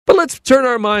But let's turn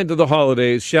our mind to the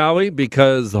holidays, shall we?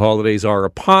 Because the holidays are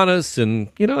upon us, and,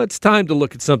 it's time to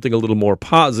look at something a little more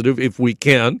positive if we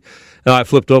can. I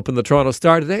flipped open the Toronto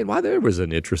Star today, and there was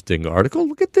an interesting article.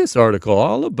 Look at this article,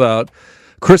 all about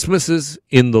Christmases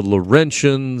in the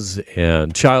Laurentians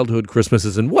and childhood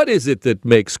Christmases, and what is it that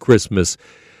makes Christmas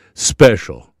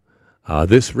special?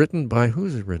 This written by,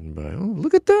 who's it written by? Oh,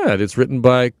 look at that. It's written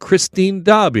by Christine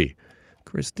Dobby.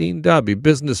 Christine Dobby,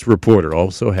 business reporter,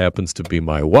 also happens to be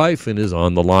my wife and is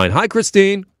on the line. Hi,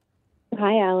 Christine.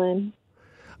 Hi, Alan.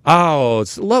 Oh,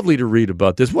 it's lovely to read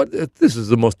about this. This is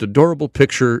the most adorable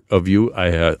picture of you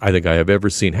I think I have ever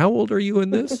seen. How old are you in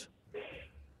this?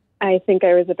 I think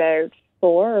I was about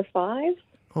 4 or 5.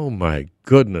 Oh, my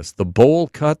goodness. The bowl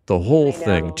cut, the whole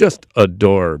thing, just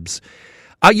adorbs.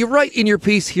 You write in your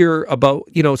piece here about,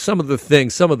 some of the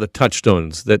things, some of the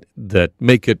touchstones that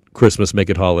make it Christmas,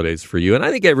 make it holidays for you. And I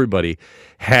think everybody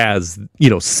has,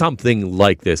 something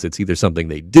like this. It's either something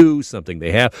they do, something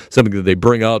they have, something that they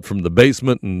bring out from the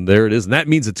basement, and there it is. And that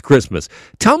means it's Christmas.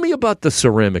 Tell me about the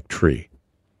ceramic tree.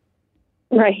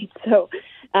 Right. So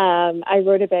I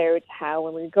wrote about how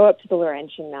when we go up to the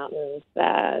Laurentian Mountains,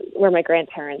 where my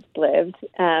grandparents lived,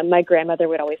 my grandmother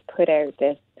would always put out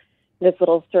this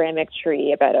little ceramic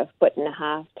tree about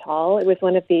 1.5 feet tall. It was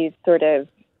one of these sort of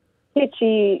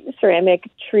kitschy ceramic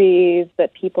trees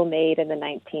that people made in the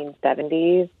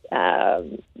 1970s.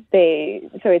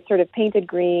 So it's sort of painted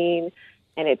green,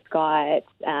 and it's got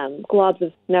globs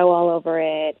of snow all over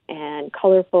it and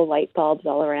colorful light bulbs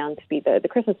all around to be the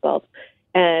Christmas bulbs.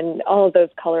 And all of those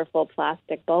colorful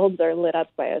plastic bulbs are lit up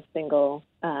by a single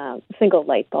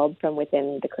light bulb from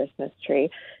within the Christmas tree.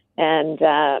 And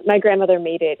my grandmother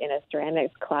made it in a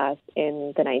ceramics class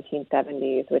in the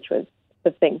 1970s, which was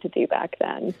the thing to do back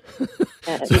then.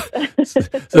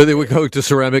 So they would go to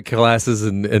ceramic classes,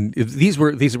 and these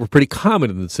were pretty common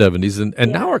in the 70s,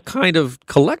 and now are kind of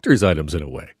collector's items in a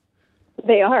way.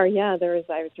 They are, yeah.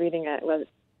 I was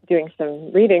doing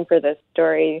some reading for this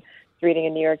story, reading a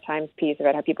New York Times piece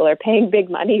about how people are paying big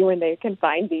money when they can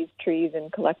find these trees in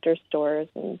collector stores,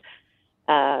 and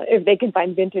if they can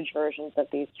find vintage versions of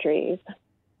these trees.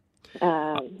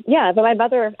 But my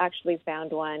mother actually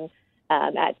found one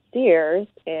at Sears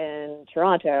in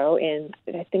Toronto,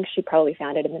 I think she probably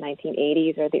found it in the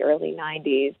 1980s or the early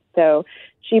 90s. So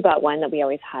she bought one that we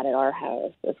always had at our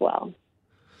house as well.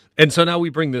 And so now we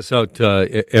bring this out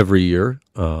every year,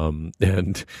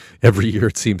 and every year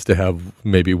it seems to have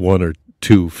maybe one or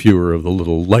two fewer of the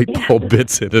little light bulb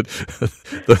bits in it.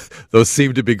 Those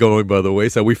seem to be going by the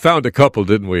wayside. We found a couple,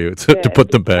 didn't we, to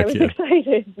put them back in? I was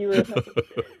excited. You were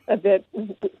a bit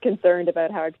concerned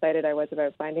about how excited I was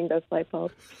about finding those light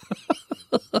bulbs.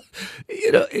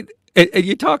 And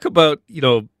you talk about,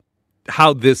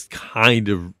 how this kind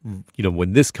of,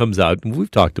 when this comes out, and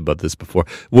we've talked about this before,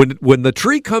 when the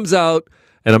tree comes out,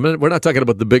 and we're not talking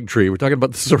about the big tree, we're talking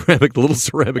about the little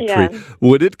ceramic tree.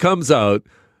 When it comes out,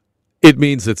 it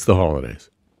means it's the holidays.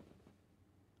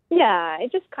 Yeah,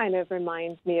 it just kind of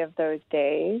reminds me of those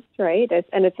days, right? It's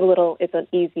an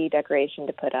easy decoration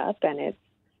to put up, and it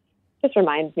just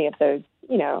reminds me of those,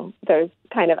 those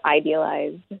kind of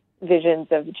idealized visions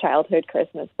of childhood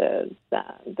Christmases,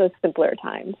 those simpler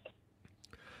times.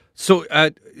 So,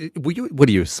 what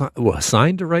are you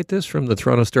assigned to write this from the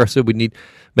Toronto Star? So we need,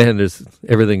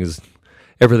 everything's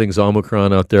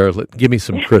Omicron out there. Give me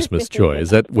some Christmas joy.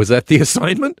 Was that the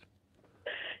assignment?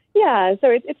 Yeah, so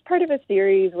it's part of a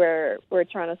series where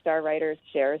Toronto Star writers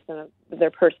share some of their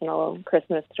personal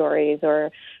Christmas stories, or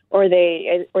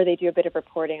they do a bit of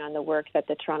reporting on the work that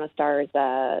the Toronto Star's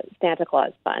Santa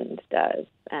Claus Fund does,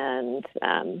 and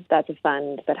that's a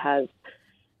fund that has.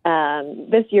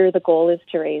 This year, the goal is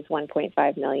to raise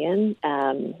 $1.5 million,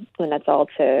 and that's all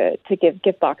to give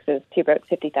gift boxes to about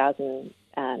 50,000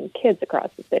 kids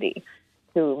across the city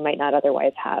who might not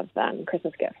otherwise have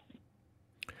Christmas gifts.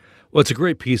 Well, it's a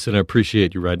great piece, and I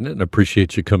appreciate you writing it, and I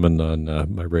appreciate you coming on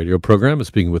my radio program. I'm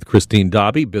speaking with Christine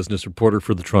Dobby, business reporter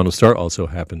for the Toronto Star, also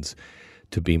happens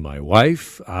to be my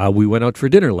wife. We went out for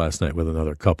dinner last night with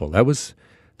another couple. That was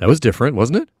different,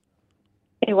 wasn't it?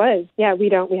 It was. Yeah, we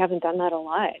haven't done that a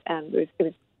lot. It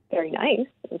was very nice.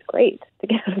 It was great to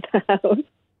get out of the house.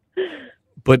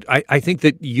 But I think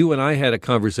that you and I had a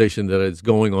conversation that is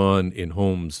going on in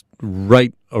homes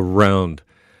right around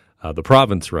the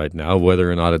province right now,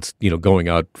 whether or not it's going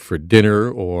out for dinner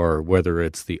or whether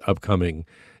it's the upcoming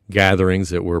gatherings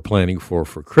that we're planning for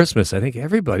Christmas. I think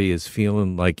everybody is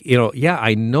feeling like,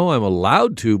 I know I'm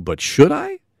allowed to, but should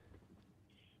I?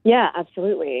 Yeah,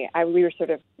 absolutely. We were sort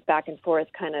of back and forth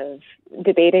kind of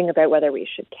debating about whether we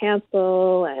should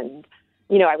cancel and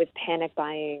I was panic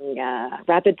buying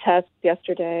rapid tests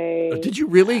yesterday. Did you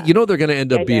really? You know they're going to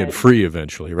end up being free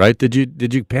eventually, right? Did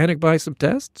you panic buy some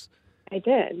tests? I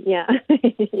did, yeah.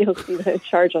 You'll see the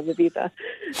charge on the visa.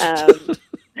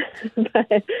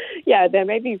 But, yeah, they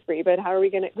may be free, but how are we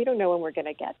going to? We don't know when we're going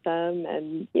to get them,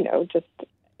 and just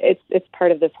it's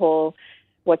part of this whole.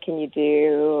 What can you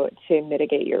do to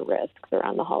mitigate your risks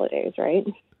around the holidays, right?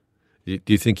 Do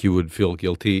you think you would feel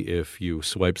guilty if you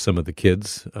swiped some of the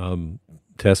kids'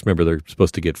 tests? Remember, they're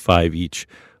supposed to get 5 each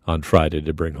on Friday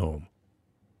to bring home.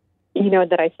 You know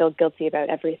that I feel guilty about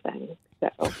everything. So,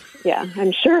 yeah,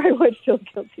 I'm sure I would feel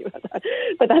guilty about that.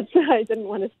 But I didn't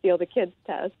want to steal the kids'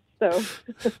 tests.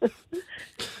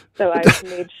 So I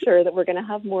made sure that we're going to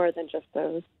have more than just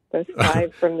those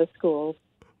 5 from the schools.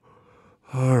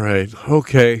 All right.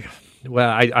 Okay.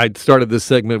 Well, I started this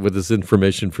segment with this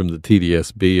information from the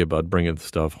TDSB about bringing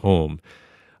stuff home.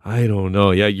 I don't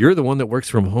know. Yeah, you're the one that works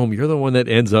from home. You're the one that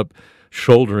ends up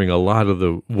shouldering a lot of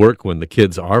the work when the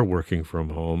kids are working from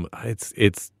home.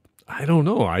 It's. I don't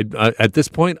know. I at this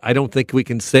point, I don't think we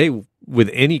can say with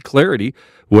any clarity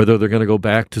whether they're going to go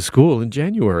back to school in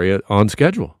January on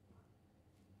schedule.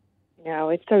 No,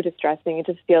 it's so distressing. It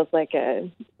just feels like a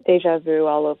deja vu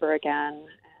all over again.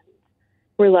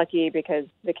 We're lucky because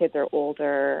the kids are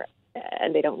older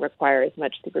and they don't require as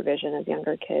much supervision as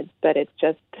younger kids, but it's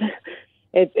just,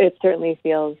 it certainly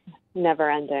feels never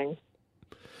ending.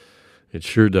 It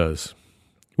sure does.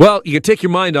 Well, you can take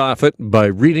your mind off it by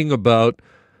reading about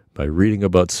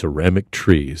ceramic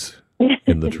trees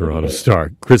in the Toronto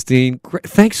Star. Christine,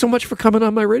 thanks so much for coming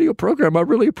on my radio program. I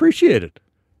really appreciate it.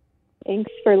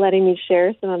 Thanks for letting me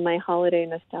share some of my holiday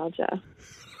nostalgia.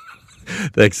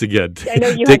 Thanks again. I know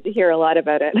you had to hear a lot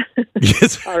about it.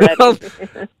 Yes, already. Well,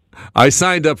 I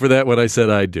signed up for that when I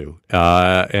said I do,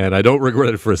 and I don't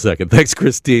regret it for a second. Thanks,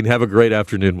 Christine. Have a great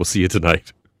afternoon. We'll see you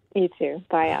tonight. You too.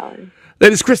 Bye, Alan.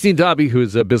 That is Christine Dobby, who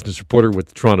is a business reporter with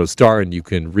the Toronto Star, and you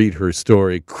can read her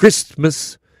story,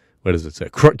 Christmas. What does it say?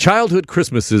 Childhood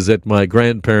Christmases at my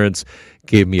grandparents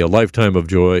gave me a lifetime of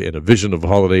joy and a vision of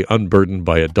holiday unburdened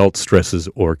by adult stresses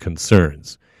or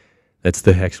concerns. That's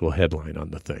the actual headline on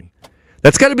the thing.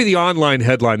 That's got to be the online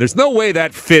headline. There's no way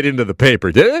that fit into the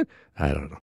paper, did it? I don't know.